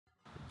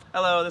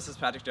Hello, this is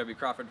Patrick W.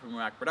 Crawford from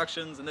Moo-Ack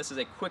Productions, and this is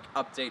a quick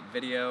update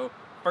video.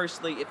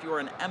 Firstly, if you are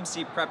an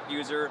MCprep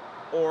user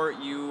or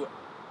you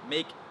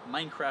make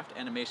Minecraft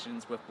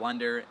animations with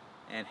Blender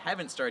and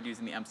haven't started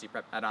using the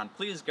MCprep add-on,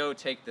 please go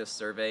take this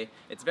survey.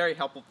 It's very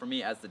helpful for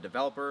me as the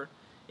developer.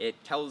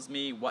 It tells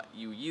me what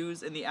you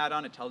use in the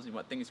add-on, it tells me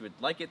what things you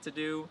would like it to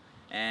do,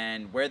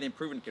 and where the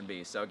improvement can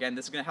be. So again,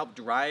 this is going to help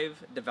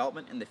drive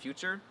development in the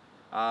future.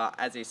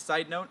 As a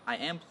side note, I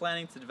am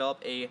planning to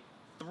develop a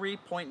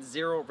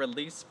 3.0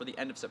 release for the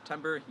end of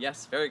September.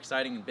 Yes, very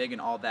exciting and big and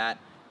all that.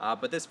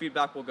 But this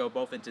feedback will go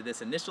both into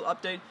this initial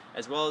update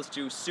as well as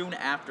to soon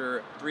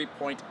after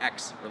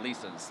 3.x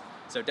releases.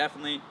 So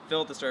definitely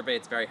fill out the survey,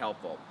 it's very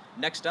helpful.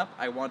 Next up,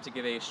 I want to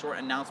give a short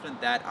announcement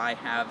that I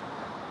have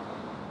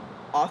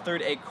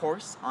authored a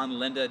course on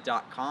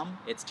lynda.com.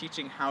 It's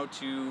teaching how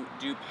to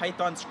do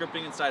Python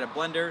scripting inside of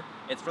Blender.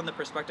 It's from the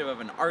perspective of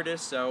an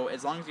artist, so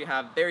as long as you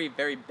have very,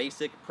 very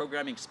basic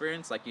programming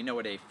experience, like you know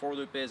what a for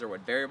loop is or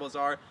what variables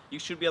are, you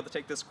should be able to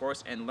take this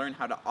course and learn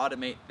how to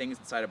automate things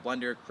inside of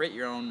Blender, create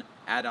your own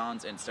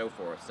add-ons, and so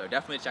forth. So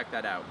definitely check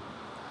that out.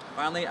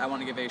 Finally, I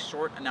want to give a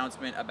short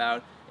announcement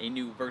about a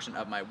new version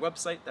of my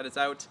website that is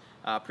out.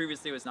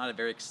 Previously, it was not a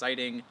very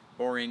exciting,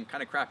 boring,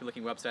 kind of crappy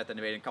looking website that I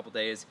made in a couple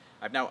days.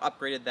 I've now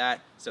upgraded that,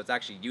 so it's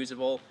actually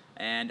usable.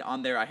 And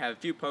on there, I have a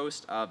few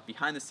posts of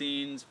behind the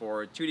scenes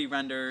for 2D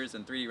renders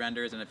and 3D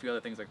renders and a few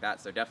other things like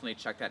that, so definitely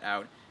check that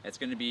out. It's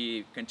going to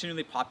be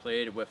continually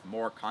populated with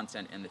more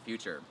content in the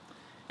future.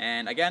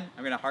 And again,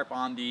 I'm going to harp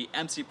on the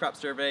MCprep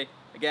survey.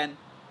 Again,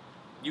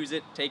 use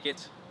it, take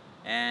it,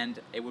 and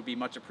it would be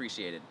much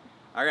appreciated.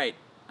 All right,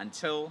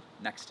 until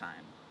next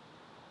time.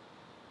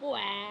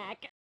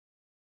 Whack.